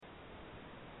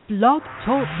Blog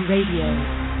Talk Radio.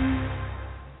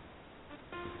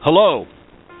 Hello,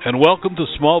 and welcome to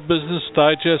Small Business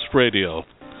Digest Radio.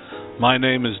 My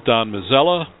name is Don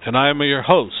Mazzella, and I am your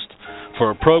host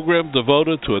for a program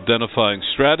devoted to identifying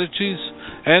strategies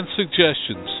and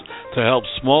suggestions to help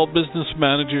small business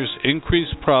managers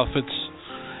increase profits,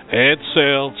 add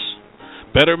sales,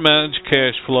 better manage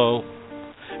cash flow,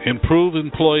 improve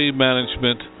employee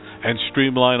management, and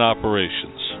streamline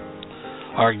operations.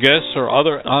 Our guests are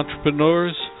other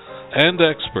entrepreneurs and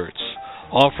experts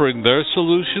offering their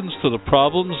solutions to the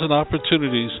problems and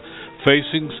opportunities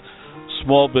facing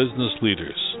small business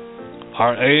leaders.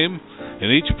 Our aim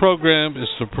in each program is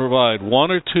to provide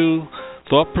one or two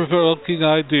thought-provoking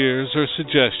ideas or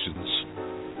suggestions.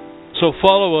 So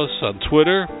follow us on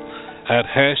Twitter at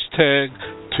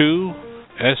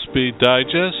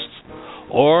 #2SBDigest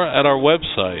or at our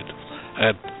website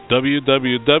at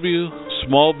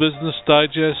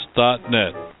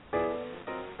www.smallbusinessdigest.net.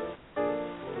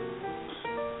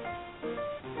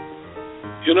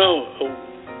 You know,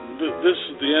 this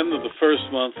is the end of the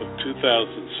first month of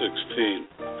 2016.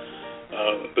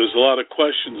 There's a lot of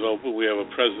questions open. We have a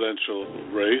presidential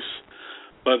race.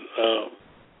 But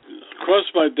across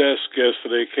my desk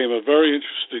yesterday came a very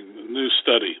interesting new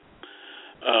study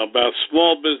about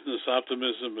small business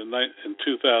optimism in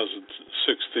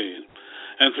 2016.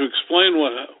 And to explain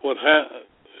what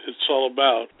it's all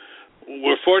about,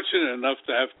 we're fortunate enough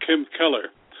to have Kim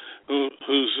Keller,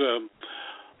 who's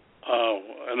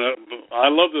and I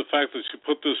love the fact that she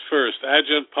put this first,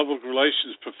 adjunct public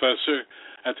relations professor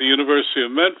at the University of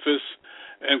Memphis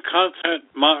and content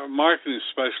marketing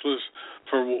specialist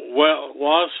for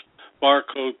Wasp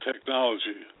Barcode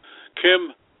Technologies.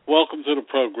 Kim, welcome to the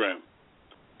program.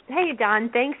 Hey, Don.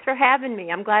 Thanks for having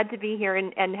me. I'm glad to be here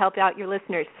and help out your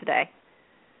listeners today.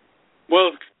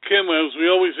 Well, Kim, as we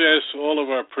always ask all of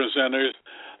our presenters,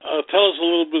 tell us a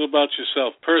little bit about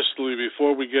yourself personally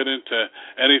before we get into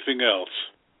anything else.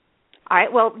 All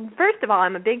right. Well, first of all,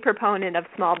 I'm a big proponent of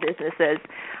small businesses.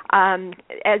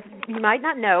 As you might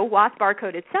not know, Wasp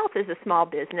Barcode itself is a small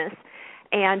business,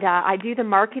 and I do the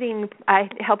marketing. I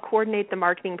help coordinate the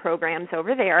marketing programs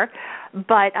over there.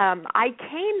 But I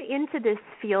came into this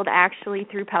field actually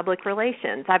through public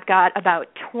relations. I've got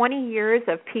about 20 years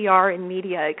of PR and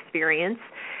media experience.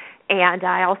 And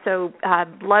I also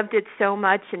loved it so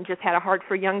much and just had a heart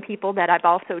for young people that I've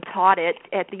also taught it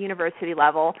at the university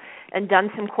level and done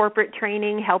some corporate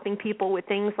training, helping people with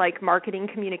things like marketing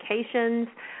communications,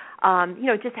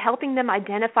 just helping them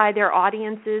identify their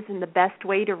audiences and the best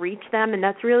way to reach them. And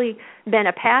that's really been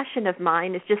a passion of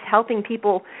mine, is just helping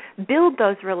people build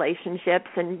those relationships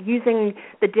and using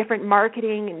the different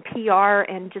marketing and PR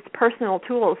and just personal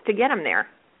tools to get them there.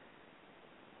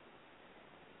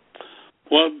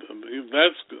 Well,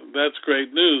 that's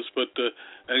great news, but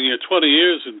and you're 20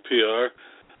 years in PR.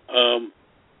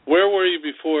 Where were you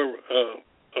before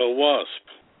WASP?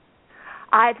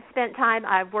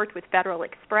 I've worked with Federal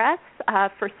Express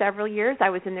for several years. I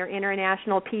was in their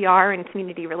international PR and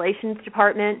community relations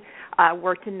department,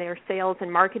 worked in their sales and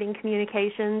marketing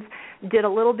communications, did a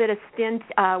little bit of stint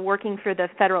working for the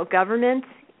federal government,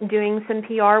 doing some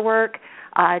PR work,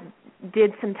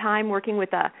 did some time working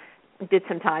with it's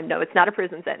not a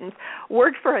prison sentence,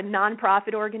 worked for a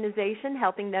nonprofit organization,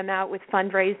 helping them out with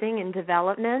fundraising and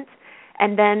development.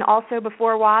 And then also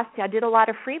before WASP, I did a lot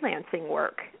of freelancing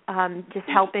work, just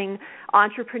helping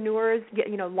entrepreneurs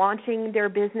launching their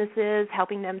businesses,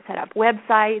 helping them set up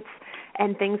websites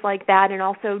and things like that, and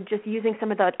also just using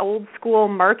some of the old school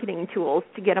marketing tools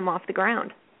to get them off the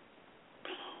ground.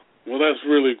 Well, that's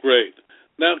really great.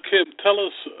 Now, Kim, tell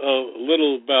us a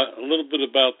little bit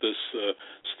about this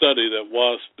study that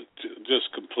WASP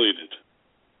just completed.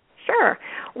 Sure.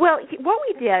 Well, what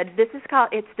we did, it's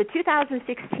the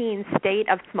 2016 State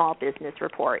of Small Business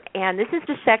Report, and this is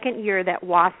the second year that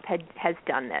WASP has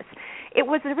done this. It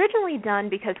was originally done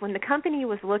because when the company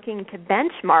was looking to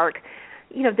benchmark,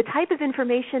 the type of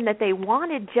information that they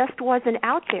wanted just wasn't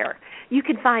out there. You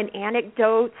could find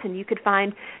anecdotes and you could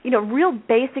find, real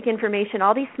basic information.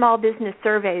 All these small business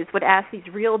surveys would ask these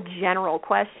real general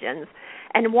questions.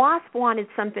 And WASP wanted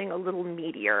something a little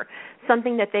meatier,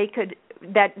 something that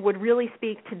that would really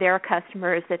speak to their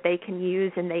customers, that they can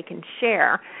use and they can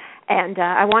share. And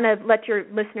I want to let your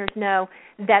listeners know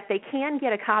that they can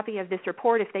get a copy of this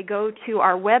report if they go to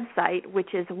our website,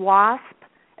 which is WASP,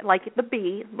 like the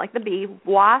bee,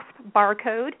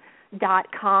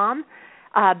 waspbarcode.com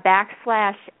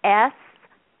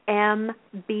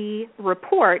 /SMB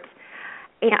report.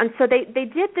 And so they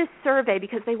did this survey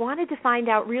because they wanted to find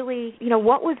out really,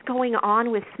 what was going on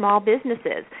with small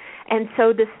businesses. And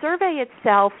so the survey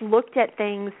itself looked at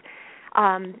things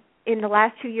In the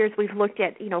last 2 years, we've looked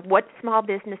at, what small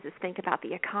businesses think about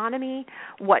the economy,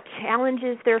 what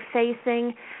challenges they're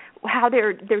facing, how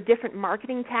their different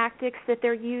marketing tactics that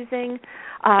they're using.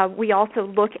 We also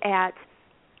look at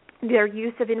their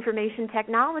use of information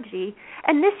technology.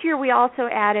 And this year, we also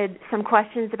added some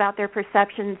questions about their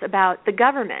perceptions about the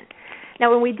government.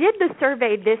 Now, when we did the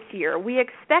survey this year, we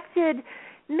expected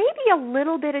maybe a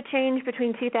little bit of change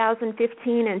between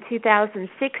 2015 and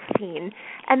 2016,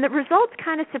 and the results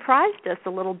kind of surprised us a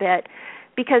little bit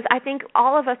because I think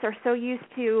all of us are so used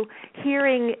to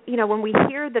hearing, when we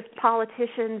hear the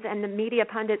politicians and the media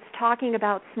pundits talking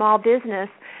about small business,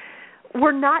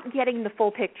 we're not getting the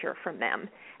full picture from them.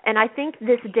 And I think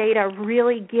this data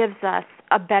really gives us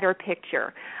a better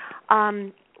picture.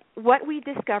 What we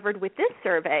discovered with this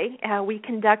survey, we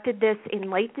conducted this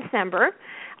in late December.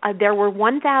 There were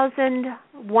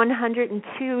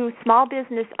 1,102 small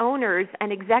business owners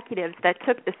and executives that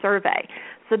took the survey.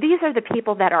 So these are the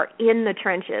people that are in the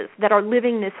trenches, that are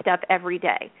living this stuff every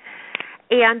day.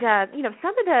 And,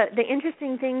 some of the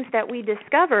interesting things that we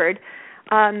discovered,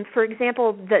 for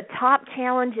example, the top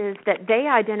challenges that they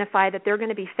identify that they're going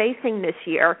to be facing this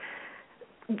year,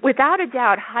 without a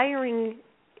doubt, hiring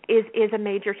is a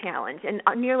major challenge, and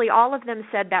nearly all of them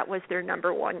said that was their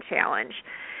number one challenge.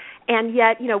 And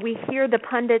yet, we hear the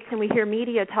pundits and we hear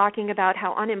media talking about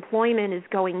how unemployment is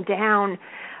going down,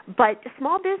 but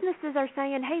small businesses are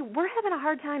saying, hey, we're having a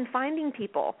hard time finding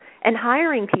people and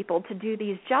hiring people to do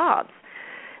these jobs.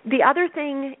 The other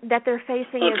thing that they're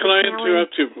facing is Can I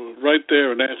interrupt you right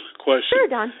there and ask a question? Sure,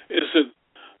 Don. Is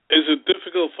it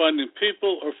difficult finding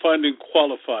people or finding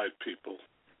qualified people?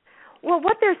 Well,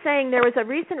 what they're saying, there was a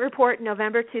recent report in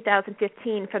November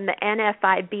 2015 from the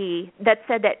NFIB that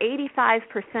said that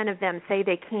 85% of them say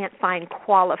they can't find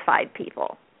qualified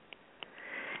people.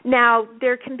 Now,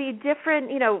 there can be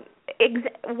different,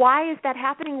 why is that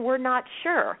happening? We're not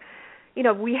sure.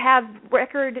 We have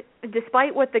record,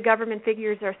 despite what the government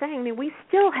figures are saying, we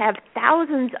still have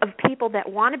thousands of people that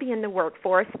want to be in the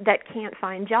workforce that can't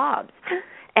find jobs.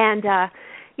 And,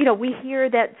 we hear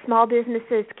that small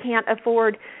businesses can't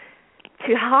afford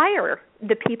to hire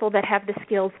the people that have the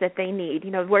skills that they need.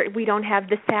 We don't have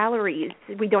the salaries.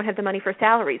 We don't have the money for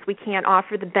salaries. We can't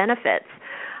offer the benefits.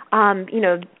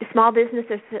 Small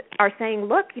businesses are saying,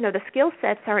 look, the skill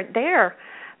sets aren't there.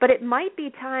 But it might be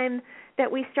time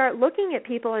that we start looking at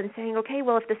people and saying, okay,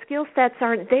 well, if the skill sets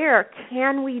aren't there,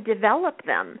 can we develop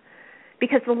them?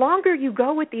 Because the longer you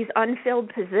go with these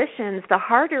unfilled positions, the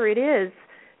harder it is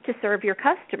to serve your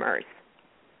customers.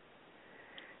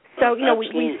 So,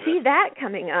 we see that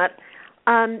coming up.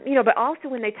 But also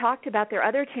when they talked about their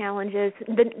other challenges,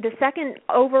 the second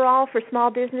overall for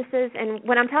small businesses, and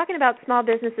when I'm talking about small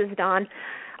businesses, Don,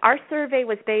 our survey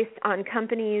was based on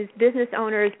companies, business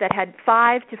owners that had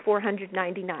 5 to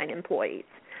 499 employees.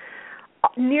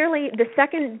 Nearly the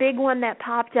second big one that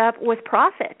popped up was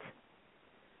profit.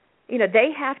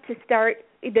 They have to start,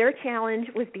 their challenge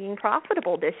was being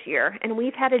profitable this year, and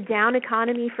we've had a down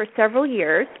economy for several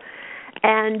years.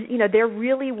 And, they're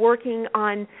really working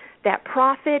on that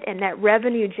profit and that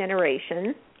revenue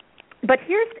generation. But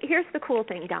here's the cool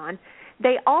thing, Don.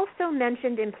 They also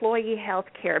mentioned employee health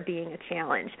care being a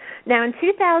challenge. Now, in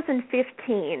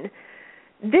 2015,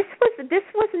 this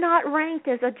was not ranked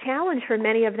as a challenge for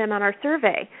many of them on our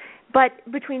survey. But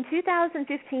between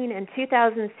 2015 and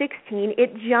 2016,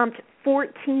 it jumped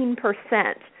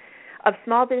 14% of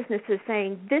small businesses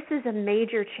saying this is a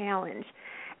major challenge.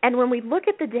 And when we look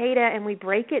at the data and we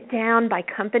break it down by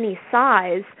company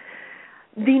size,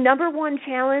 the number one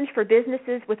challenge for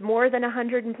businesses with more than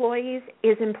 100 employees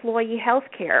is employee health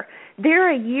care.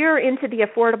 They're a year into the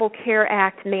Affordable Care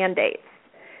Act mandates.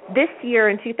 This year,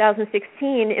 in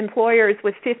 2016, employers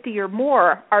with 50 or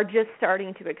more are just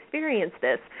starting to experience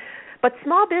this. But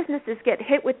small businesses get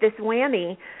hit with this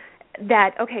whammy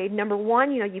that, okay, number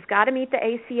one, you've got to meet the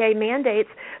ACA mandates,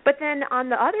 but then on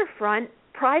the other front,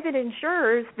 private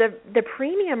insurers, the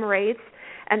premium rates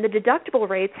and the deductible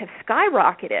rates have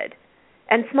skyrocketed.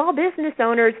 And small business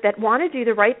owners that want to do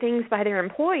the right things by their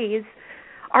employees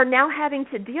are now having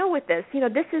to deal with this.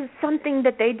 This is something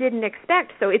that they didn't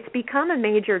expect, so it's become a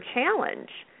major challenge.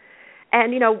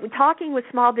 And, talking with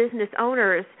small business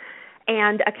owners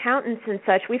and accountants and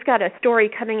such, we've got a story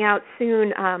coming out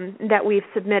soon that we've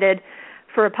submitted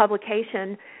for a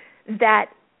publication that,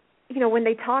 when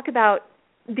they talk about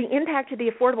the impact of the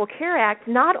Affordable Care Act,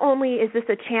 not only is this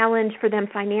a challenge for them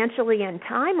financially and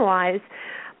time-wise,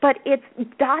 but it's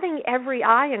dotting every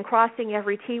I and crossing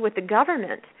every T with the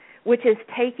government, which is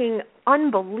taking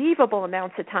unbelievable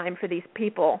amounts of time for these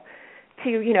people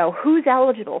to, who's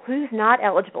eligible, who's not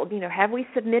eligible, have we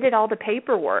submitted all the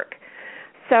paperwork?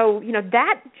 So,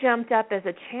 that jumped up as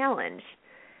a challenge.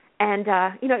 And,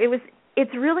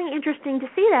 it's really interesting to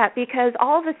see that, because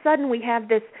all of a sudden we have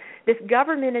this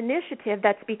government initiative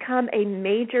that's become a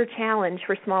major challenge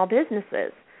for small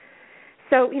businesses.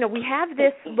 So, we have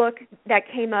this look that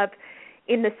came up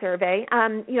in the survey.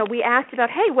 We asked about,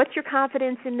 hey, what's your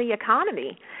confidence in the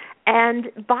economy?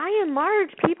 And by and large,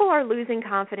 people are losing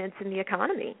confidence in the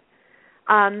economy.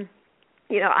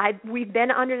 We've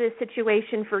been under this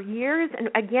situation for years, and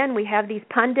again, we have these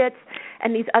pundits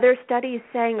and these other studies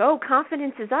saying, oh,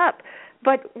 confidence is up.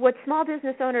 But what small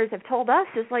business owners have told us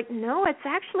is like, no, it's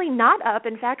actually not up.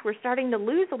 In fact, we're starting to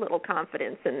lose a little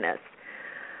confidence in this.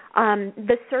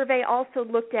 The survey also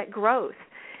looked at growth.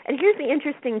 And here's the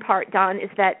interesting part, Don, is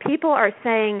that people are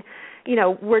saying,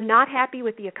 we're not happy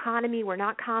with the economy, we're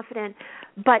not confident,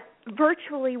 but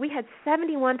virtually we had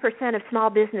 71% of small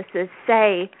businesses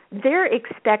say they're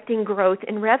expecting growth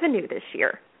in revenue this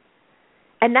year.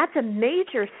 And that's a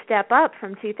major step up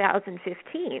from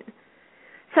 2015.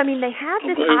 So, they have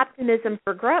this optimism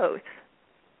for growth.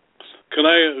 Can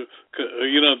I,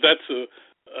 that's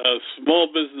small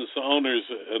business owners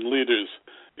and leaders,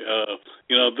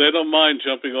 they don't mind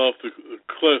jumping off the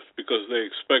cliff because they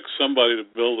expect somebody to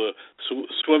build a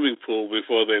swimming pool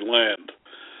before they land.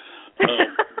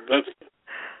 That's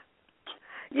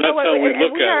how we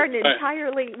look at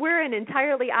it. We're an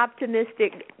entirely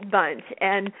optimistic bunch,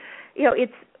 and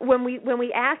it's when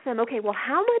we ask them, okay, well,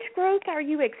 how much growth are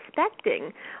you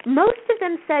expecting? Most of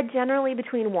them said generally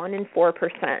between 1% and 4%.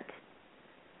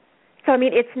 So,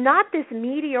 it's not this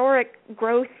meteoric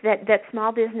growth that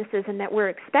small businesses and that we're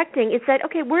expecting. It's that,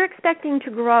 okay, we're expecting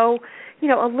to grow,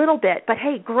 a little bit, but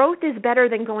hey, growth is better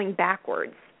than going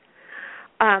backwards.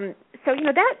 So,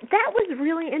 that was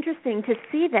really interesting to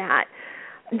see that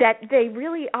they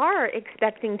really are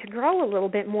expecting to grow a little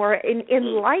bit more in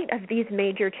light of these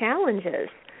major challenges.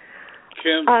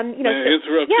 Kim, may I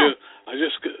interrupt you? I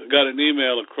just got an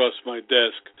email across my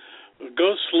desk.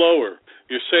 Go slower.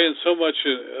 You're saying so much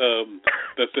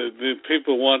that the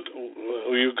people want.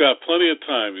 You've got plenty of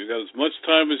time. You've got as much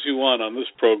time as you want on this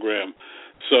program.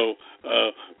 So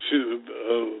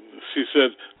she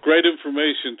said, great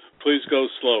information. Please go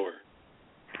slower.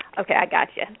 Okay, I got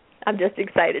you. I'm just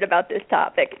excited about this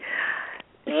topic.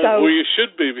 Well, you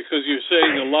should be, because you're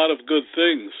saying a lot of good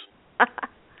things.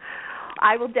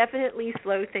 I will definitely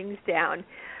slow things down.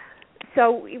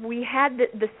 So we had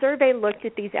the survey looked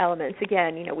at these elements.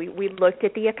 Again, we looked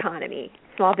at the economy.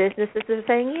 Small businesses are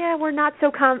saying, we're not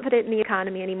so confident in the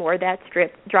economy anymore. That's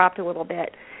dropped a little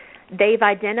bit. They've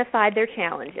identified their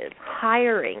challenges.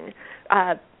 Hiring,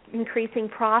 increasing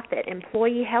profit,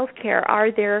 employee health care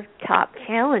are their top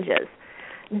challenges.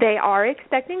 They are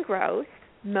expecting growth.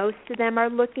 Most of them are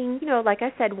looking, like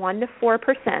I said, 1% to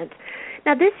 4%.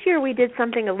 Now, this year we did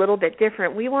something a little bit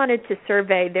different. We wanted to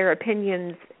survey their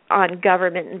opinions on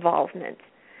government involvement.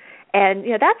 And,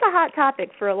 that's a hot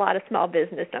topic for a lot of small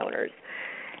business owners.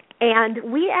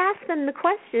 And we asked them the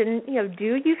question,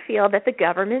 do you feel that the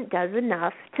government does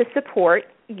enough to support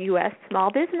U.S.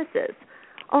 small businesses?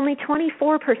 Only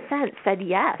 24% said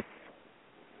yes.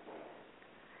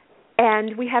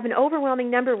 And we have an overwhelming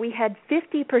number. We had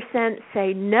 50%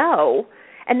 say no,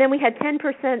 and then we had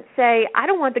 10% say, I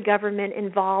don't want the government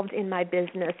involved in my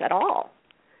business at all.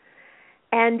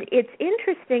 And it's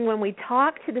interesting when we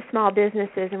talk to the small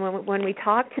businesses and when we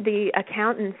talk to the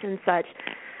accountants and such,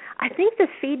 I think the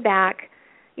feedback,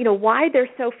 why they're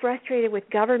so frustrated with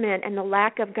government and the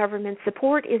lack of government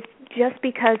support is just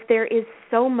because there is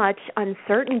so much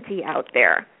uncertainty out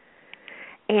there.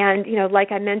 And,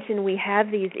 like I mentioned, we have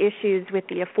these issues with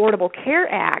the Affordable Care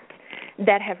Act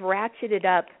that have ratcheted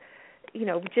up,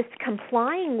 just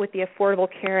complying with the Affordable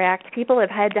Care Act. People have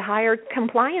had to hire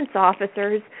compliance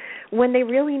officers when they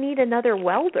really need another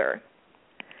welder.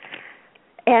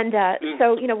 And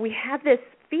so, we have this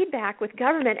feedback with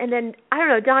government. And then, I don't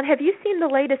know, Don, have you seen the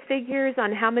latest figures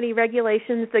on how many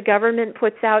regulations the government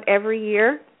puts out every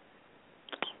year?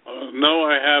 No,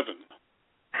 I haven't.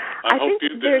 I hope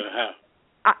you did have.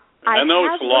 I know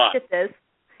it's a lot. Looked at this.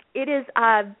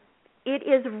 It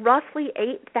is roughly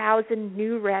 8,000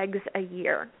 new regs a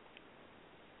year.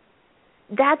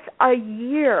 That's a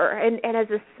year. And as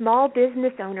a small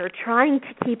business owner, trying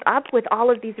to keep up with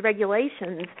all of these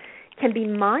regulations can be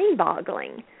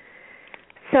mind-boggling.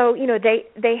 So,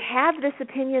 they have this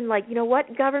opinion like,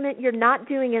 what, government, you're not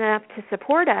doing enough to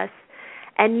support us.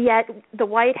 And yet the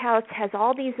White House has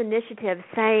all these initiatives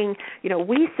saying,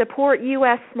 we support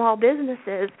U.S. small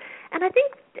businesses. And I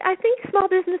think small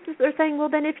businesses are saying, well,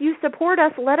 then if you support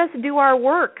us, let us do our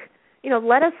work.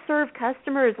 let us serve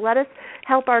customers, let us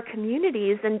help our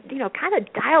communities, and, kind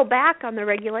of dial back on the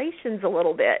regulations a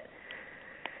little bit.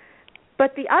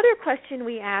 But the other question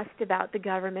we asked about the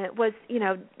government was,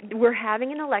 we're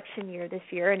having an election year this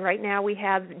year, and right now we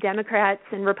have Democrats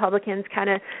and Republicans kind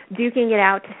of duking it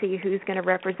out to see who's going to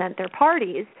represent their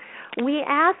parties. We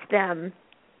asked them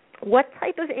what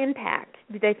type of impact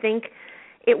do they think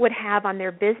it would have on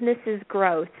their business's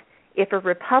growth if a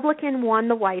Republican won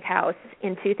the White House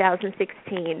in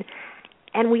 2016,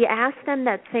 and we asked them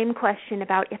that same question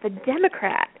about if a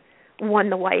Democrat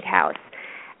won the White House.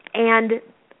 And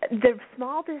the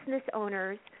small business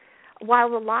owners,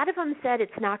 while a lot of them said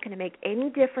it's not going to make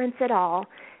any difference at all,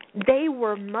 they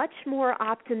were much more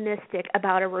optimistic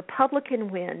about a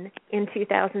Republican win in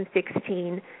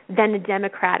 2016 than a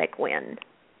Democratic win.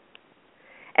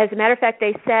 As a matter of fact,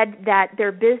 they said that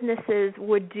their businesses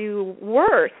would do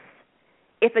worse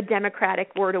if a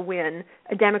Democratic were to win,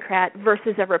 a Democrat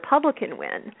versus a Republican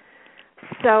win.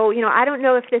 So, I don't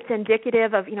know if it's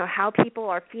indicative of, how people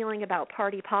are feeling about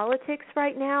party politics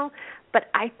right now, but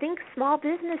I think small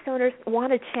business owners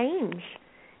want to change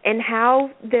in how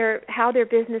their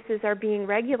businesses are being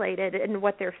regulated and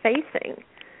what they're facing.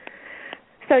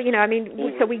 So,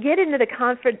 so we get into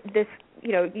this,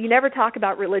 you never talk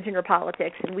about religion or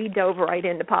politics, and we dove right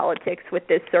into politics with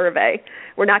this survey.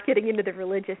 We're not getting into the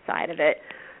religious side of it.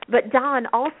 But, Don,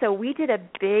 also, we did a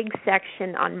big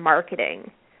section on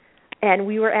marketing. And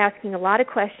we were asking a lot of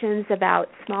questions about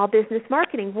small business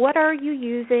marketing. What are you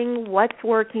using? What's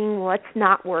working? What's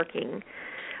not working?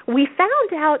 We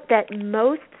found out that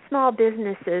most small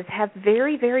businesses have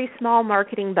very, very small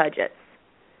marketing budgets.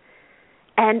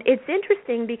 And it's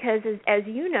interesting because, as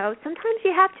you know, sometimes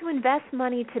you have to invest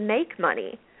money to make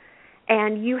money.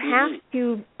 And you have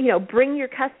to, bring your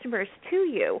customers to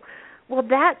you. Well,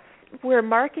 that's where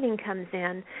marketing comes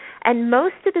in, and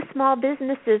most of the small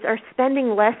businesses are spending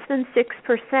less than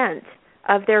 6%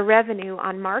 of their revenue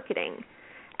on marketing.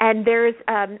 And there's,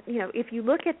 if you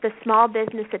look at the Small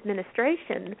Business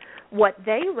Administration, what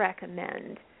they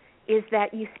recommend is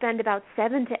that you spend about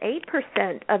 7 to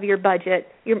 8% of your budget,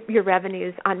 your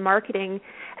revenues on marketing,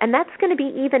 and that's going to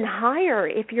be even higher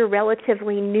if you're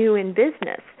relatively new in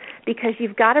business because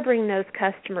you've got to bring those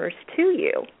customers to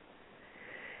you.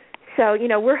 So,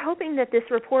 we're hoping that this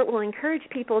report will encourage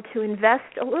people to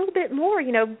invest a little bit more,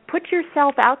 put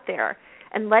yourself out there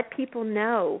and let people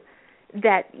know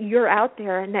that you're out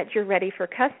there and that you're ready for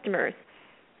customers.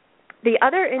 The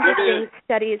other interesting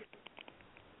studies...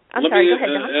 Go ahead,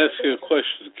 Don. Let me ask you a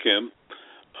question, Kim.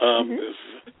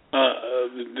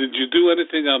 Did you do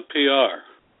anything on PR?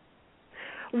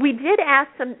 We did ask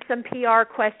some PR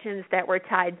questions that were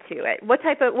tied to it. What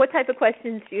type of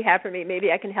questions do you have for me?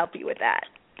 Maybe I can help you with that.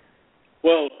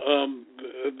 Well,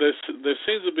 there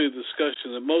seems to be a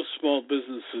discussion that most small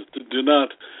businesses do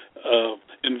not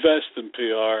invest in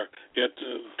PR, yet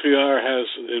PR has,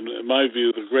 in my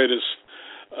view, the greatest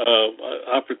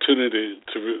opportunity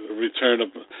to return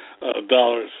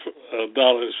dollars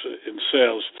in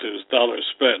sales to dollars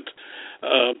spent.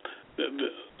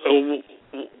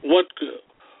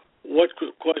 What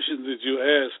questions did you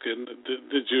ask, and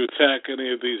did you attack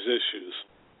any of these issues?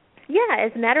 Yeah,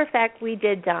 as a matter of fact, we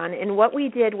did, Don. And what we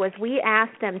did was we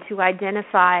asked them to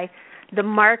identify the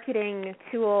marketing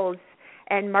tools,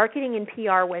 and marketing and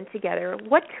PR went together.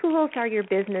 What tools is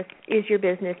your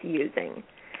business using?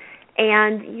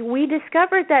 And we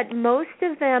discovered that most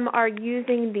of them are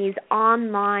using these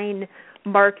online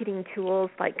marketing tools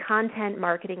like content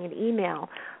marketing and email.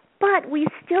 But we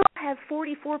still have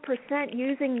 44%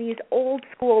 using these old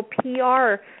school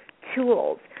PR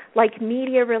tools like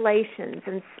media relations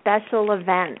and special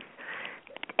events.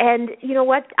 And you know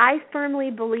what? I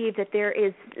firmly believe that there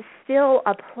is still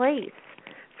a place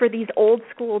for these old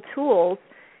school tools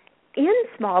in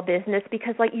small business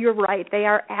because, like, you're right, they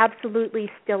are absolutely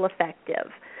still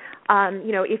effective.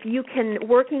 If you can,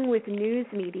 working with news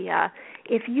media,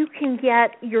 if you can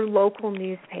get your local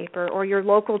newspaper or your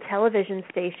local television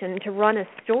station to run a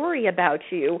story about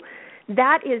you,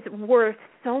 that is worth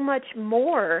so much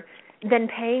more than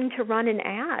paying to run an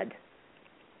ad,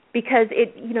 because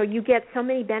you get so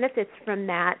many benefits from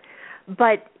that.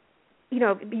 But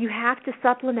you have to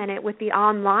supplement it with the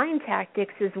online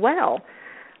tactics as well.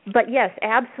 But yes,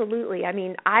 absolutely. I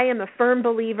mean, I am a firm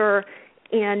believer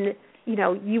in,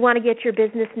 you want to get your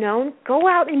business known, go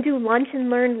out and do lunch and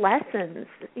learn lessons.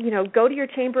 Go to your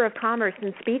Chamber of Commerce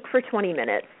and speak for 20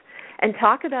 minutes and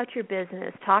talk about your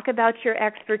business, talk about your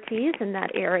expertise in that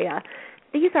area.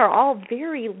 These are all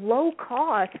very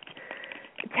low-cost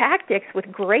tactics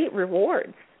with great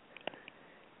rewards.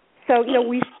 So,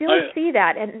 we still see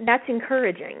that, and that's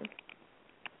encouraging.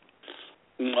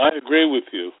 I agree with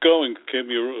you. Going, Kim,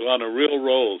 you're on a real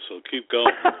roll, so keep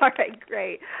going. All right,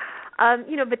 great.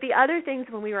 But the other things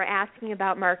when we were asking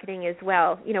about marketing as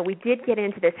well, we did get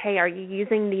into this, hey, are you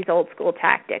using these old school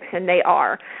tactics? And they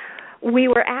are. We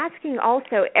were asking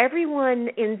also,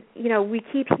 everyone we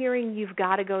keep hearing you've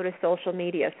got to go to social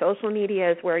media. Social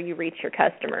media is where you reach your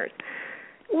customers.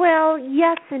 Well,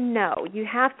 yes and no. You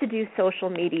have to do social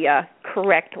media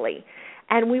correctly.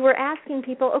 And we were asking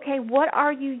people, okay, what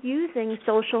are you using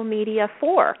social media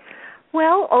for?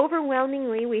 Well,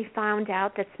 overwhelmingly, we found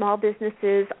out that small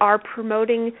businesses are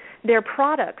promoting their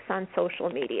products on social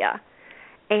media,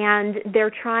 and they're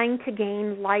trying to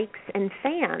gain likes and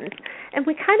fans. And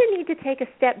we kind of need to take a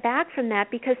step back from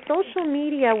that because social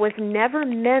media was never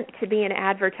meant to be an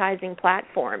advertising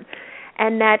platform,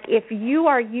 and that if you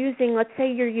are using, let's say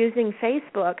you're using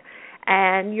Facebook,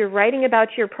 and you're writing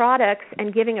about your products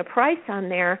and giving a price on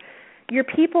there, your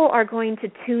people are going to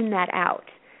tune that out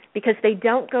because they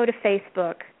don't go to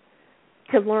Facebook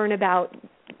to learn about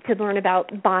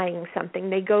buying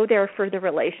something. They go there for the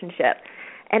relationship.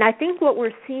 And I think what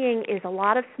we're seeing is a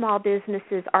lot of small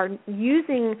businesses are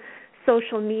using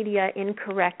social media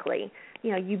incorrectly.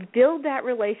 You build that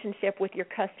relationship with your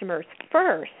customers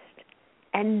first,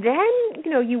 and then,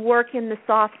 you work in the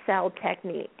soft sell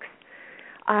techniques.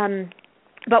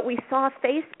 But we saw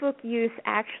Facebook use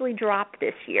actually drop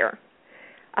this year.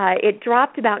 It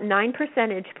dropped about 9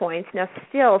 percentage points. Now,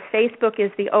 still, Facebook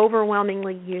is the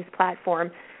overwhelmingly used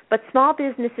platform, but small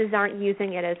businesses aren't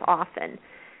using it as often.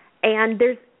 And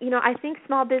I think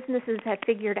small businesses have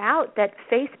figured out that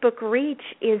Facebook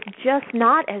reach is just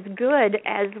not as good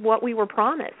as what we were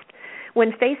promised.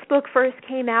 When Facebook first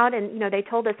came out and, they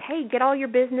told us, hey, get all your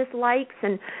business likes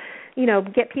and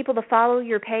get people to follow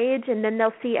your page and then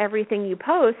they'll see everything you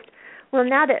post. Well,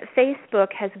 now that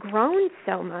Facebook has grown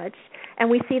so much, and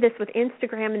we see this with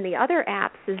Instagram and the other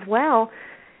apps as well,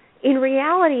 in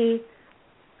reality,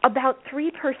 about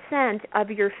 3% of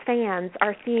your fans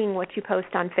are seeing what you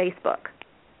post on Facebook.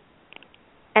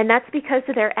 And that's because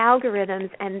of their algorithms,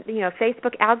 and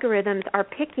Facebook algorithms are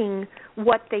picking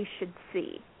what they should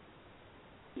see.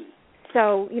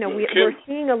 So, we're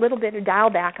seeing a little bit of dial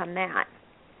back on that.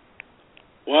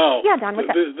 Wow. Yeah, Don, what's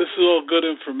that? This is all good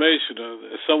information.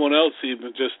 Someone else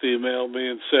even just emailed me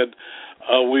and said,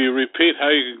 will you repeat how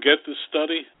you can get this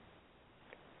study?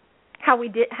 How we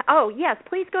did? Oh, yes.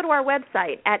 Please go to our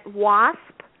website at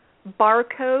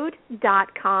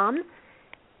waspbarcode.com,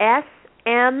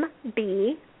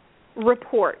 SMB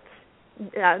report,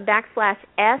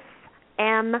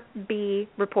 /SMB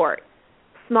report,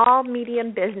 Small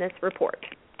Medium Business Report.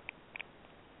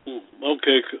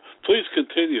 Okay. Please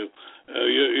continue.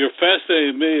 You're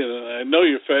fascinating me, and I know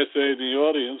you're fascinating the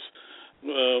audience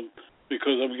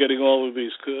because I'm getting all of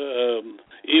these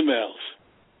emails.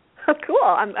 Oh, cool.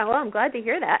 I'm glad to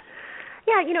hear that.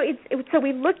 Yeah, so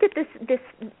we looked at this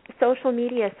social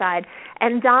media side,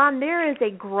 and Don, there is a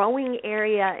growing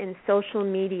area in social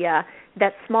media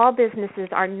that small businesses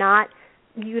are not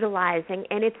utilizing,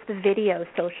 and it's the video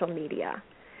social media.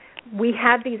 We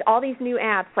have all these new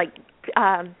apps like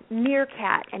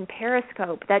Meerkat and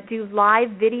Periscope that do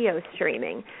live video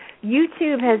streaming.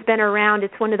 YouTube has been around.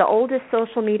 It's one of the oldest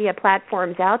social media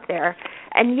platforms out there,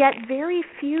 and yet very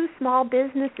few small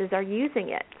businesses are using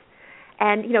it.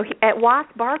 And, at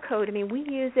Wasp Barcode, we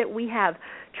use it. We have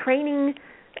training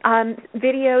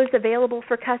videos available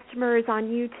for customers on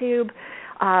YouTube.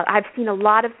 I've seen a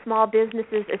lot of small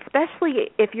businesses,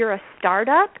 especially if you're a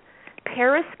startup,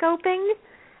 periscoping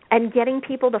and getting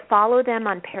people to follow them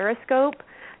on Periscope,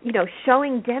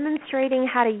 demonstrating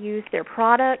how to use their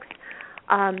products,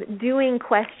 doing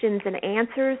questions and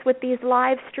answers with these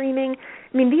live streaming.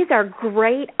 These are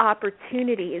great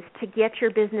opportunities to get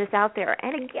your business out there.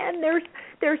 And again,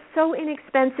 they're so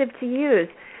inexpensive to use.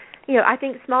 I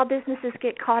think small businesses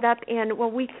get caught up in,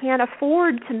 well, we can't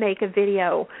afford to make a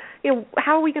video.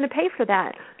 How are we going to pay for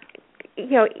that?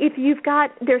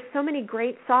 There's so many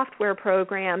great software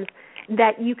programs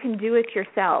that you can do it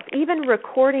yourself. Even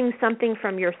recording something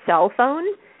from your cell phone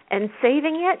and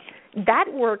saving it,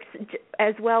 that works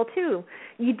as well too.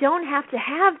 You don't have to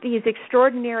have these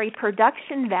extraordinary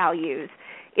production values.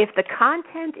 If the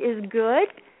content is good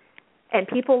and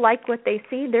people like what they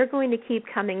see, they're going to keep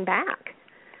coming back.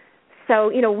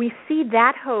 So, we see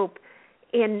that hope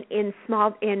in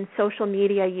social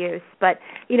media use. But,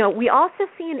 we also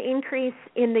see an increase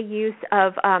in the use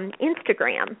of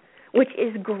Instagram, which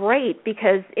is great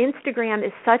because Instagram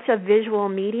is such a visual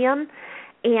medium.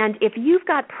 And if you've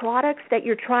got products that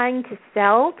you're trying to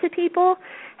sell to people,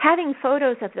 having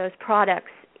photos of those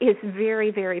products is very,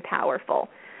 very powerful.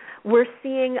 We're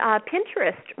seeing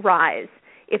Pinterest rise.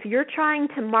 If you're trying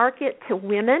to market to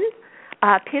women,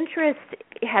 Pinterest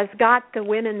has got the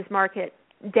women's market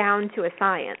down to a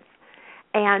science.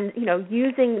 And,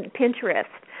 using Pinterest.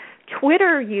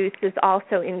 Twitter use is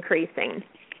also increasing.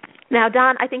 Now,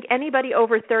 Don, I think anybody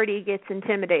over 30 gets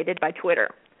intimidated by Twitter.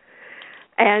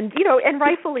 And, and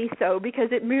rightfully so, because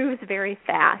it moves very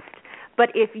fast. But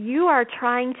if you are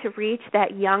trying to reach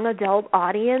that young adult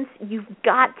audience, you've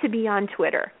got to be on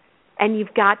Twitter, and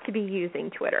you've got to be using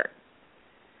Twitter.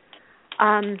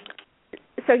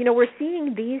 So, we're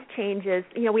seeing these changes.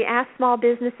 We ask small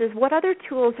businesses, what other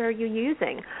tools are you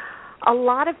using? A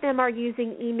lot of them are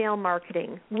using email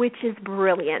marketing, which is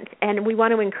brilliant, and we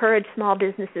want to encourage small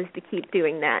businesses to keep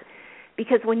doing that.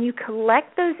 Because when you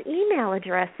collect those email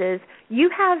addresses,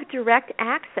 you have direct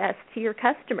access to your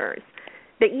customers.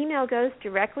 The email goes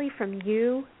directly from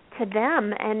you to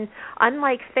them, and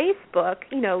unlike Facebook,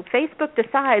 Facebook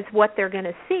decides what they're going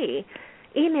to see.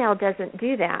 Email doesn't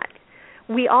do that.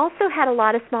 We also had a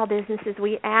lot of small businesses,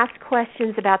 we asked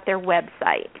questions about their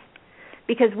website,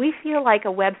 because we feel like a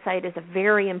website is a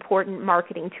very important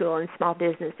marketing tool in small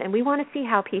business, and we want to see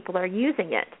how people are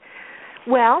using it.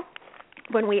 Well,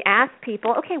 when we ask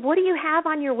people, okay, what do you have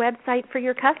on your website for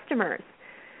your customers?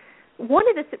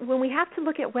 When we have to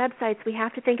look at websites, we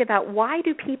have to think about, why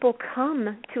do people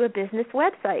come to a business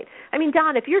website? I mean,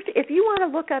 Don, if you want to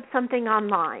look up something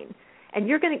online and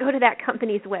you're going to go to that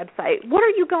company's website, what are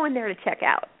you going there to check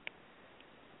out?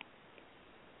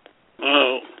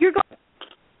 You're going.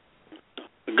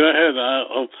 Go ahead.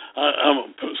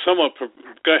 I'm somewhat.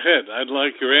 Go ahead. I'd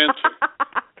like your answer.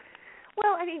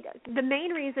 Well, I mean, the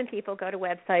main reason people go to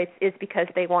websites is because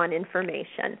they want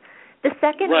information. The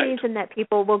second reason that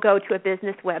people will go to a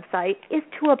business website is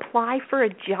to apply for a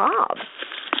job.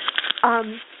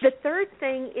 The third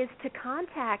thing is to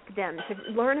contact them,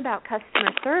 to learn about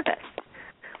customer service.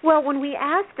 Well, when we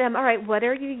asked them, all right, what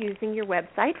are you using your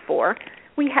website for,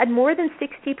 we had more than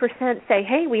 60% say,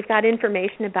 hey, we've got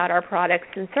information about our products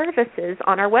and services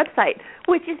on our website,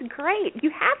 which is great.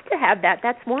 You have to have that.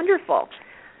 That's wonderful.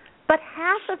 But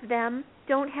half of them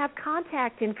don't have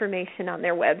contact information on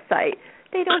their website.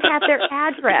 They don't have their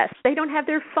address. They don't have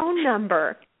their phone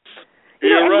number.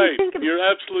 You're right. You're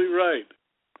absolutely right.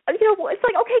 It's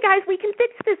like, okay, guys, we can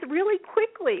fix this really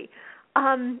quickly.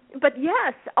 But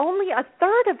yes, only a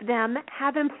third of them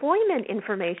have employment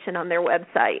information on their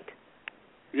website.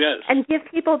 Yes. And give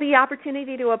people the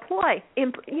opportunity to apply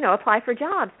for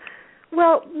jobs.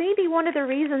 Well, maybe one of the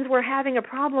reasons we're having a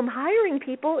problem hiring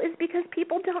people is because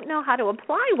people don't know how to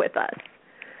apply with us.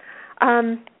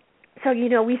 So,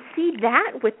 we see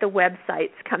that with the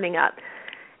websites coming up.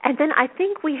 And then I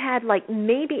think we had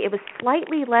maybe it was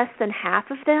slightly less than half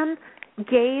of them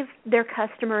gave their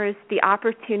customers the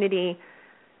opportunity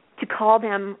to call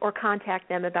them or contact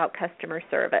them about customer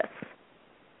service.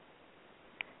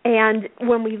 And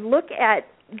when we look at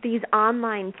these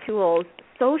online tools,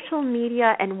 social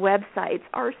media and websites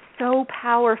are so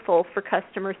powerful for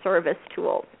customer service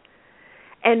tools.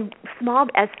 And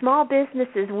as small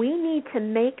businesses, we need to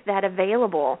make that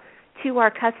available to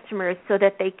our customers so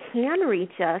that they can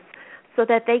reach us, so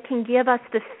that they can give us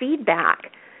the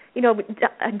feedback.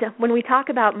 When we talk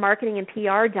about marketing and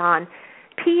PR, Don,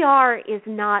 PR is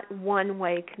not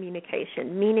one-way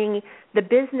communication, meaning the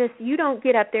business, you don't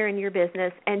get up there in your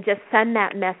business and just send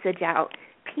that message out.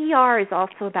 PR is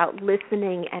also about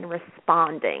listening and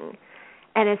responding.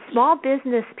 And as small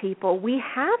business people, we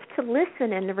have to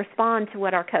listen and respond to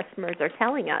what our customers are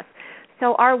telling us.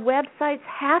 So our websites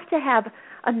have to have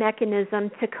a mechanism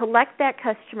to collect that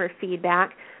customer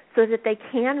feedback so that they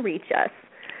can reach us.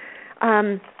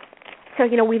 So,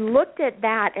 we looked at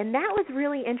that, and that was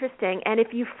really interesting. And if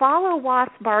you follow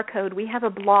Wasp Barcode, we have a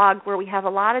blog where we have a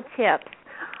lot of tips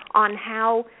on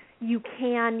how you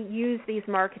can use these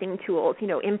marketing tools,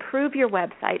 improve your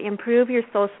website, improve your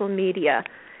social media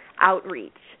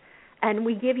outreach. And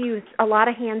we give you a lot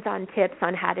of hands-on tips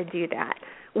on how to do that.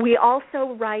 We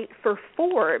also write for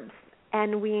Forbes,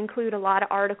 and we include a lot of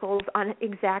articles on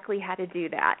exactly how to do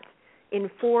that in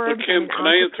Forbes. But Kim, can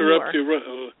I interrupt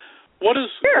you? What does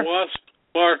Wasp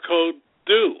Barcode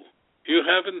do? You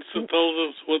haven't told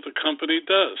us what the company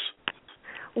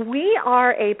does. We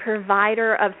are a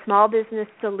provider of small business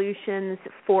solutions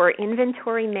for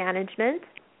inventory management,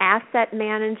 asset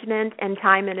management, and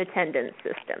time and attendance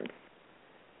systems.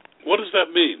 What does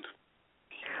that mean?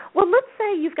 Well, let's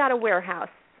say you've got a warehouse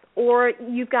or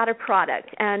you've got a product,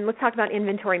 and let's talk about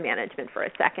inventory management for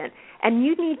a second, and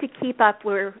you need to keep up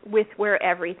with where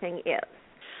everything is.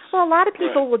 Well, a lot of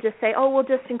people will just say, we'll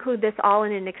just include this all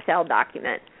in an Excel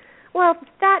document. Well,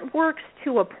 that works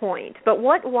to a point, but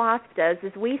what WASP does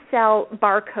is we sell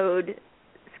barcode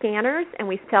scanners and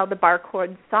we sell the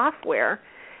barcode software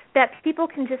that people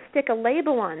can just stick a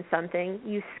label on something,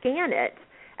 you scan it,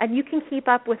 and you can keep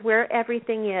up with where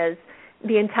everything is,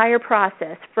 the entire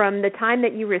process, from the time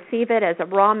that you receive it as a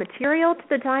raw material to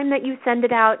the time that you send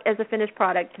it out as a finished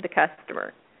product to the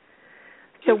customer.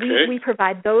 So we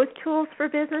provide those tools for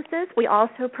businesses. We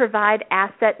also provide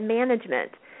asset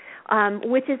management,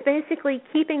 which is basically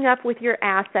keeping up with your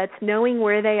assets, knowing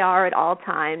where they are at all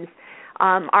times.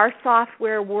 Our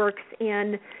software works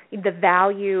in the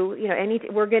value,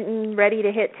 we're getting ready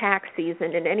to hit tax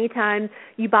season, and anytime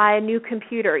you buy a new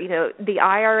computer, the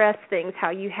IRS things, how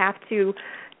you have to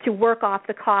work off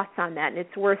the costs on that, and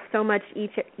it's worth so much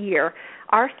each year.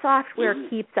 Our software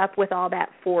keeps up with all that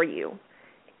for you,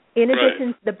 in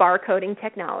addition to the barcoding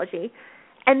technology.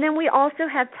 And then we also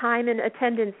have time and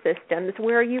attendance systems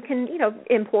where you can,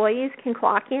 employees can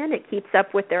clock in. It keeps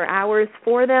up with their hours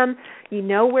for them. You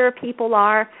know where people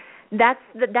are.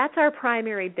 That's our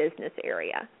primary business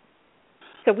area.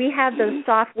 So we have those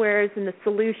softwares and the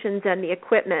solutions and the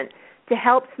equipment to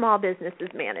help small businesses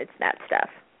manage that stuff.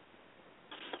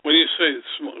 When you say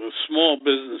small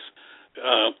business,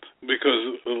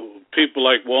 because people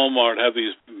like Walmart have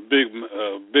these big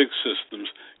systems,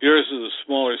 yours is a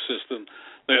smaller system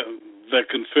that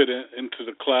can fit into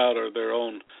the cloud or their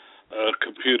own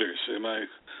computers. Am I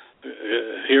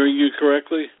hearing you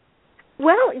correctly?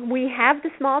 Well, we have the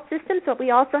small systems, but we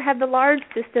also have the large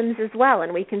systems as well,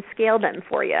 and we can scale them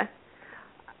for you.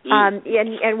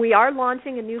 And we are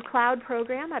launching a new cloud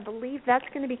program. I believe that's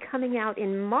going to be coming out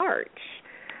in March.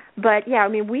 But,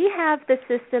 we have the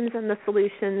systems and the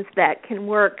solutions that can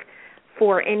work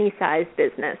for any size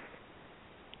business.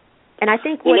 And I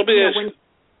think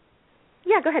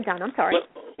Yeah, go ahead, Don. I'm sorry.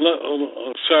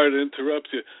 Sorry to interrupt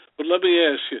you, but let me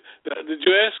ask you, did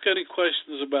you ask any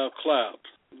questions about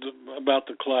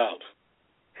the cloud?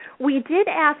 We did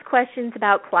ask questions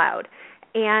about cloud.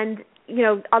 And,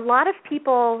 a lot of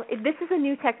people, this is a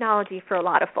new technology for a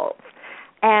lot of folks.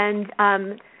 And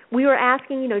we were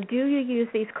asking, do you use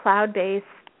these cloud-based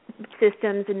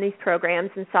systems and these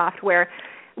programs and software?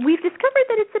 We've discovered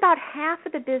that it's about half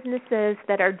of the businesses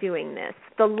that are doing this.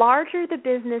 The larger the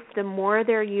business, the more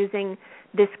they're using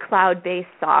this cloud-based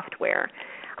software.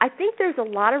 I think there's a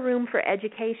lot of room for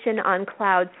education on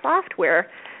cloud software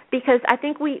because I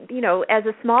think we, as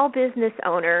a small business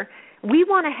owner, we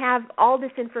want to have all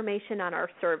this information on our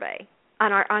survey,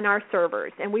 on our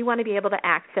servers, and we want to be able to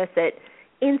access it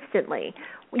instantly.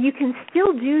 You can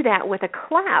still do that with a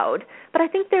cloud, but I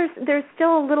think there's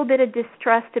still a little bit of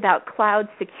distrust about cloud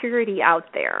security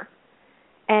out there.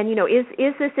 And,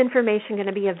 is this information going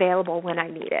to be available when I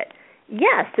need it?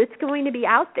 Yes, it's going to be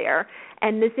out there,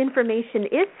 and this information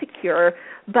is secure,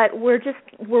 but we're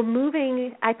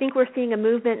moving. I think we're seeing a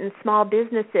movement in small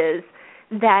businesses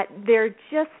that they're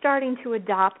just starting to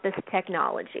adopt this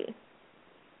technology.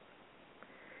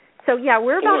 So,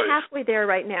 we're about halfway there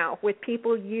right now with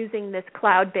people using this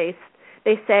cloud-based.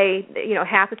 They say,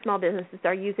 half of small businesses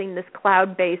are using this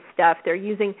cloud-based stuff. They're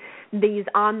using these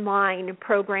online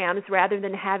programs rather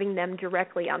than having them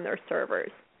directly on their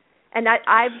servers. And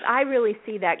I really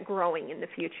see that growing in the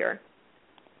future.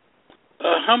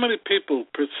 How many people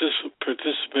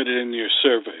participated in your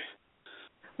survey?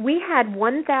 We had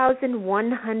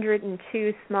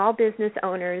 1,102 small business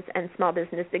owners and small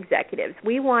business executives.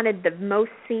 We wanted the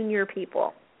most senior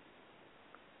people.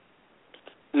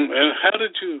 And how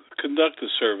did you conduct the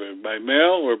survey? By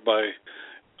mail or by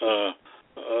on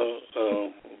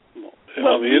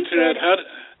the internet?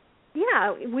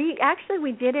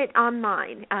 We did it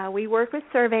online. We worked with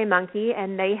SurveyMonkey,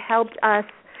 and they helped us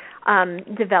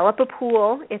develop a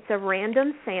pool. It's a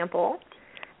random sample,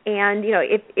 and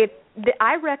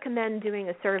I recommend doing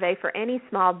a survey for any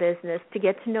small business to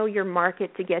get to know your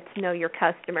market, to get to know your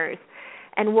customers.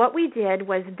 And what we did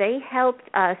was they helped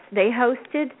us. They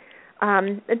hosted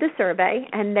the survey,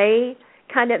 and they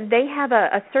have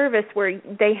a service where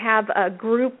they have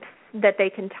groups that they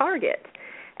can target.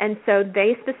 And so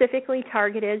they specifically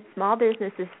targeted small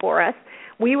businesses for us.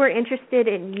 We were interested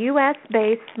in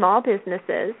U.S.-based small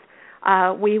businesses.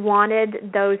 We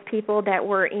wanted those people that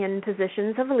were in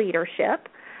positions of leadership.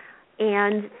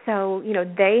 And so,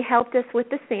 they helped us with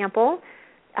the sample.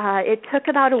 It took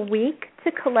about a week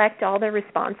to collect all the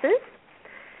responses.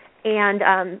 And,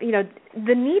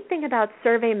 the neat thing about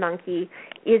SurveyMonkey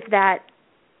is that,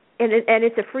 and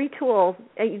it's a free tool.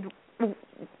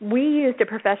 We used a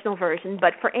professional version,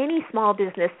 but for any small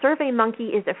business,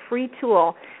 SurveyMonkey is a free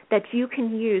tool that you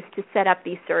can use to set up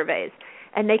these surveys.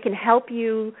 And they can help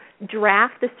you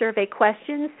draft the survey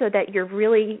questions so that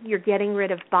you're getting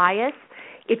rid of bias.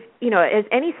 if as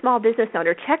any small business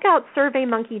owner, check out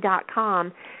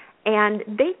SurveyMonkey.com, and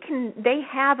they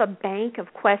have a bank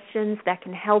of questions that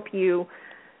can help you,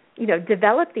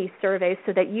 develop these surveys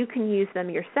so that you can use them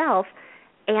yourself.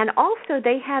 And also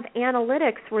they have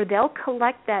analytics where they'll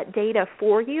collect that data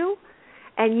for you,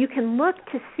 and you can look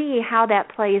to see how that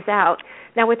plays out.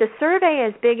 Now, with a survey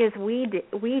as big as we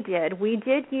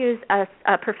did use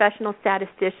a professional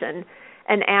statistician,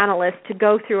 an analyst, to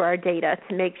go through our data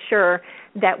to make sure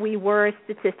that we were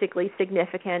statistically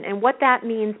significant. And what that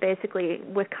means basically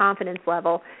with confidence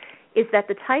level is that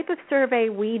the type of survey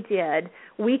we did,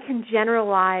 we can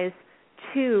generalize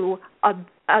to a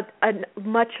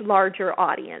much larger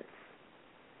audience.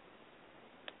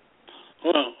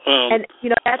 Well, and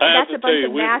that's a bunch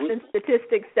of math and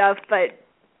statistics stuff, but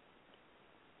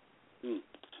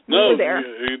no,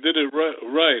 you did it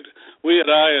right. We at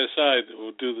ISI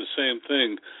will do the same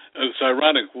thing. It's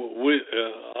ironic.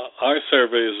 Our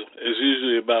survey is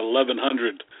usually about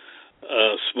 1,100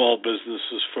 small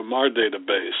businesses from our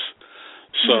database.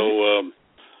 So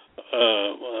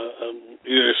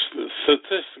you're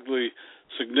statistically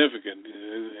significant,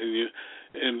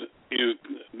 and you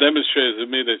demonstrated to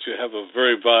me that you have a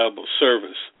very viable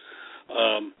service.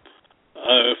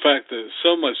 In fact,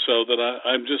 so much so that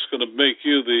I'm just going to make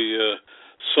you the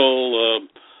sole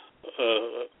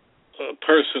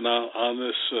person on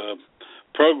this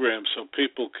program, so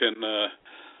people can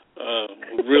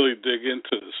really dig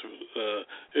into this.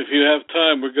 If you have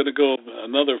time, we're going to go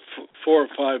another 4 or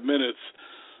 5 minutes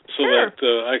so that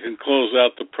I can close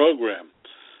out the program.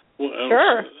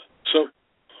 Sure.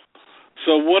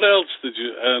 So what else did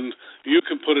you? And you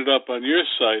can put it up on your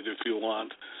site if you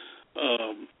want.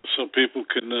 So people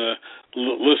can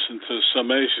listen to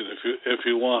summation if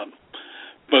you want.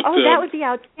 But, that would be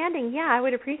outstanding. Yeah, I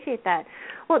would appreciate that.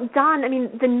 Well, Don,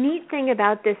 the neat thing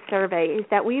about this survey is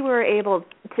that we were able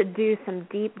to do some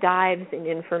deep dives in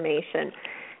information.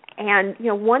 And,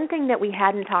 one thing that we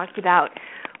hadn't talked about,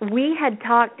 we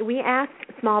asked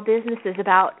small businesses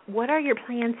about what are your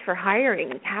plans for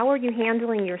hiring? How are you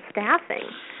handling your staffing?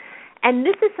 And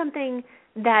this is something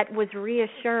that was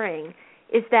reassuring,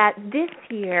 is that this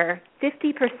year,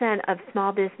 50% of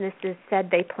small businesses said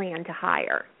they plan to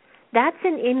hire. That's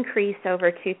an increase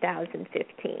over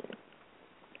 2015.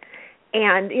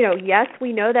 And, yes,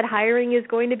 we know that hiring is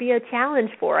going to be a challenge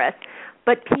for us,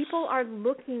 but people are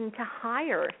looking to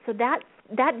hire. So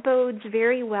that bodes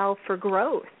very well for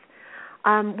growth.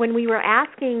 When we were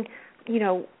asking,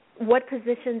 what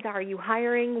positions are you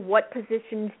hiring? What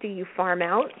positions do you farm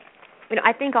out?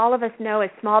 I think all of us know as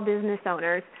small business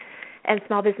owners and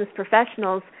small business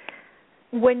professionals,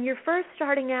 when you're first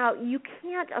starting out, you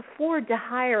can't afford to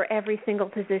hire every single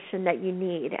position that you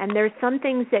need. And there's some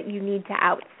things that you need to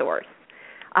outsource,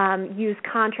 use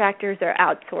contractors or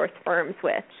outsource firms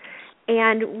with.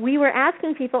 And we were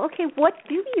asking people, okay, what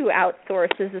do you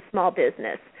outsource as a small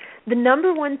business? The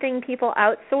number one thing people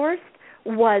outsourced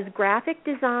was graphic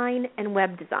design and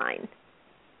web design.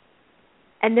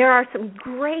 And there are some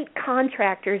great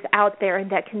contractors out there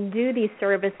that can do these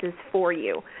services for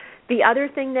you. The other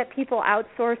thing that people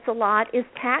outsource a lot is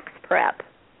tax prep,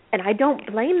 and I don't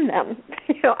blame them.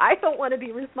 I don't want to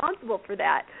be responsible for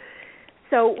that.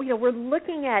 So, we're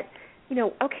looking at,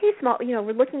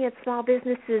 we're looking at small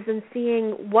businesses and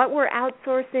seeing what we're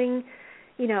outsourcing,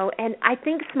 and I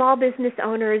think small business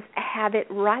owners have it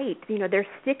right. They're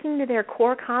sticking to their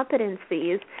core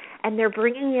competencies, and they're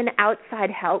bringing in outside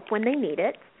help when they need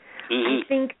it. I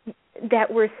think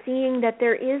that we're seeing that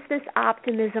there is this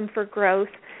optimism for growth,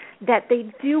 that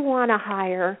they do want to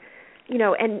hire,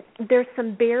 and there's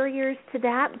some barriers to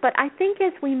that. But I think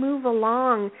as we move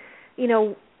along,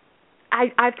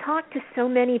 I've talked to so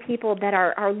many people that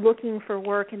are looking for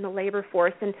work in the labor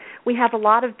force, and we have a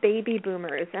lot of baby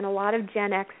boomers and a lot of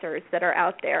Gen Xers that are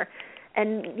out there.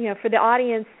 And, for the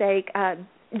audience's sake,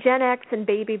 Gen X and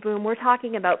baby boom, we're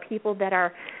talking about people that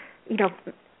are,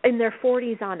 in their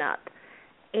 40s on up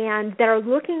and that are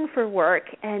looking for work.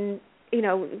 And,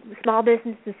 small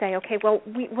businesses say, okay, well,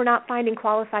 we're not finding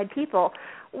qualified people.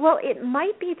 Well, it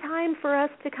might be time for us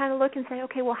to kind of look and say,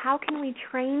 okay, well, how can we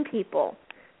train people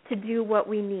to do what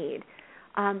we need?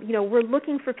 We're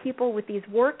looking for people with these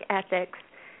work ethics,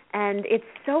 and it's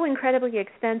so incredibly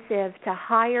expensive to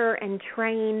hire and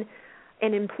train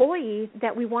an employee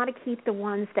that we want to keep the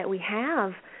ones that we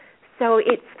have. So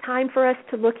it's time for us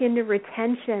to look into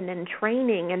retention and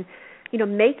training and,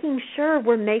 making sure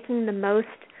we're making the most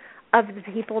of the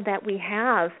people that we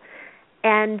have.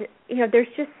 And, there's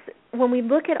just, when we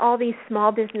look at all these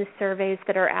small business surveys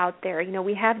that are out there,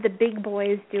 we have the big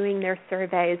boys doing their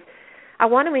surveys. I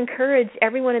want to encourage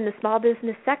everyone in the small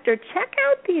business sector, check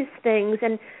out these things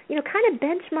and, kind of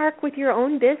benchmark with your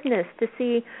own business to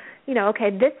see, okay,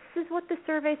 this is what the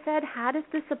survey said. How does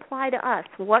this apply to us?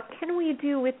 What can we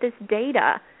do with this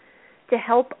data to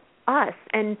help us?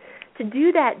 And to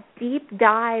do that deep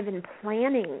dive and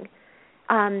planning,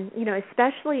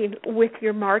 especially with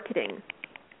your marketing.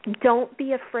 Don't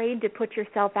be afraid to put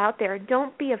yourself out there.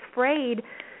 Don't be afraid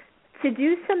to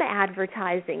do some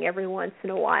advertising every once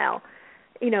in a while.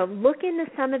 Look into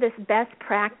some of this best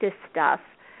practice stuff.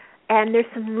 And there's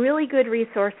some really good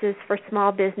resources for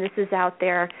small businesses out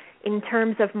there in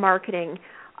terms of marketing,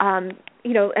 and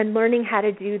learning how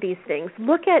to do these things.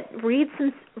 Read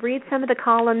some of the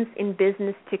columns in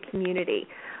Business to Community.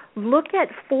 Look at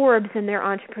Forbes in their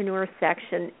entrepreneur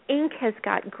section. Inc. has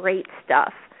got great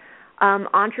stuff.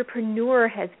 Entrepreneur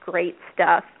has great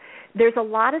stuff. There's a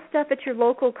lot of stuff at your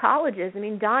local colleges. I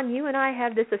mean, Don, you and I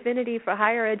have this affinity for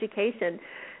higher education.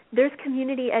 There's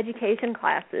community education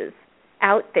classes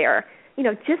out there.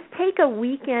 Just take a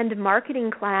weekend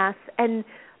marketing class and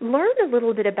learn a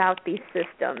little bit about these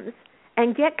systems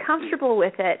and get comfortable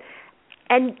with it.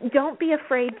 And don't be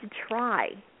afraid to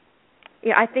try.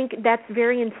 I think that's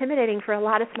very intimidating for a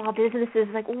lot of small businesses.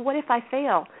 Like, well, what if I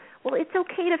fail? Well, it's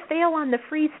okay to fail on the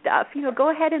free stuff. Go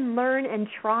ahead and learn and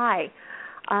try.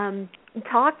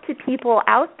 Talk to people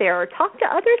out there or talk to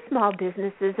other small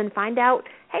businesses and find out,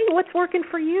 hey, what's working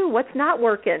for you? What's not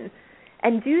working?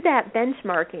 And do that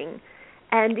benchmarking.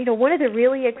 And, one of the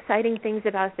really exciting things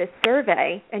about this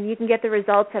survey, and you can get the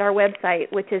results at our website,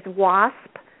 which is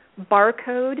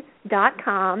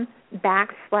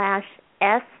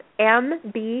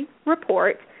waspbarcode.com/SMB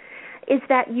report, is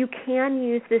that you can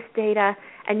use this data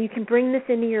and you can bring this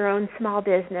into your own small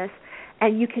business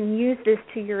and you can use this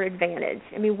to your advantage.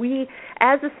 I mean, we,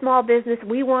 as a small business,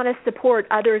 we want to support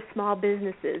other small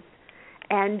businesses.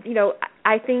 And,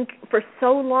 I think for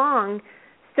so long,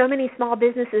 so many small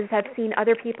businesses have seen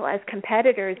other people as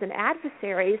competitors and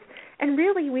adversaries, and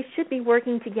really we should be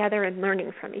working together and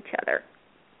learning from each other.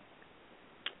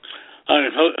 I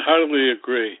heartily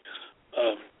agree.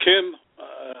 Kim,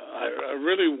 I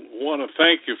really want to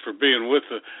thank you for being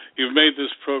with us. You've made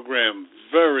this program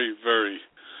very, very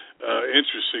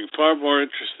interesting, far more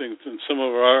interesting than some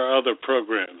of our other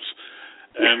programs.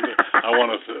 And I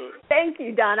want to thank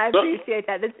you, Don. I appreciate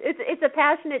that. It's a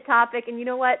passionate topic, and you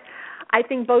know what? I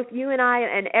think both you and I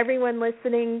and everyone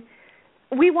listening,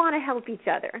 we want to help each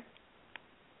other.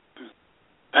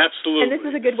 Absolutely. And this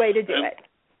is a good way to do it.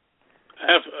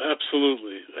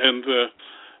 Absolutely. And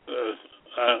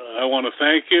I want to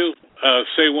thank you.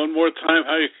 Say one more time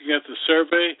how you can get the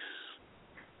survey.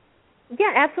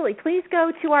 Yeah, absolutely. Please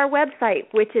go to our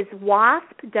website, which is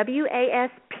WASP,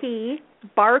 W-A-S-P,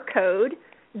 barcode,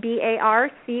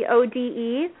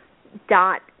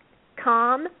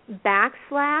 BARCODE.com /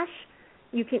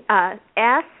 you can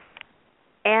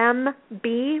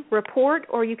SMB report,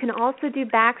 or you can also do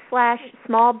 /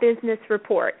 small business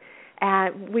report.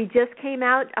 We just came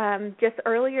out just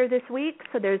earlier this week,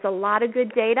 so there's a lot of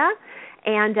good data.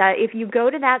 And if you go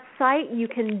to that site, you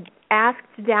can ask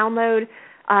to download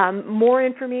more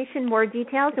information, more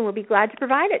details, and we'll be glad to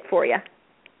provide it for you.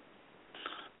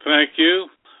 Thank you.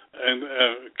 And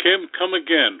Kim, come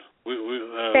again.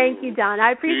 Thank you, Don.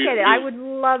 I appreciate it. I would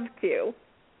love to.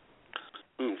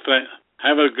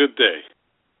 Have a good day.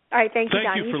 All right, thank you,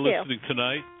 Don. Thank you for listening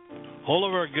tonight. All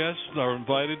of our guests are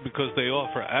invited because they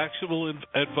offer actionable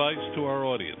advice to our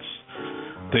audience.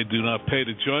 They do not pay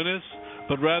to join us,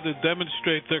 but rather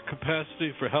demonstrate their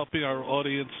capacity for helping our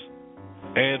audience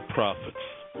add profits.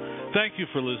 Thank you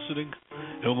for listening,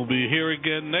 and we'll be here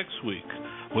again next week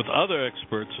with other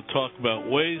experts to talk about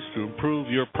ways to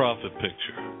improve your profit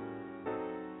picture.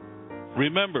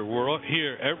 Remember, we're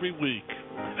here every week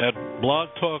at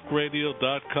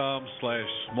blogtalkradio.com /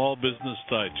 Small Business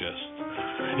Digest.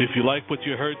 If you like what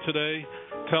you heard today,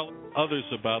 tell others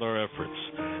about our efforts.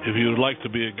 If you would like to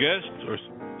be a guest or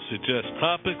suggest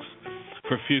topics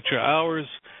for future hours,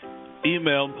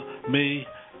 email me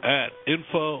at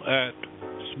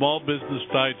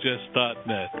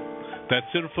info@smallbusinessdigest.net.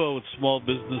 That's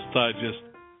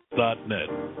info@smallbusinessdigest.net.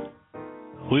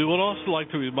 We would also like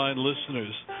to remind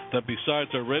listeners that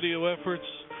besides our radio efforts,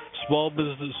 Small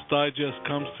Business Digest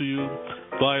comes to you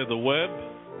via the web,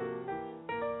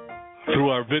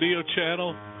 through our video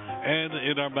channel, and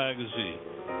in our magazine.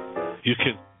 You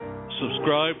can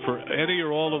subscribe for any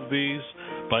or all of these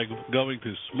by going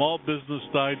to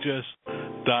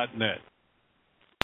smallbusinessdigest.net.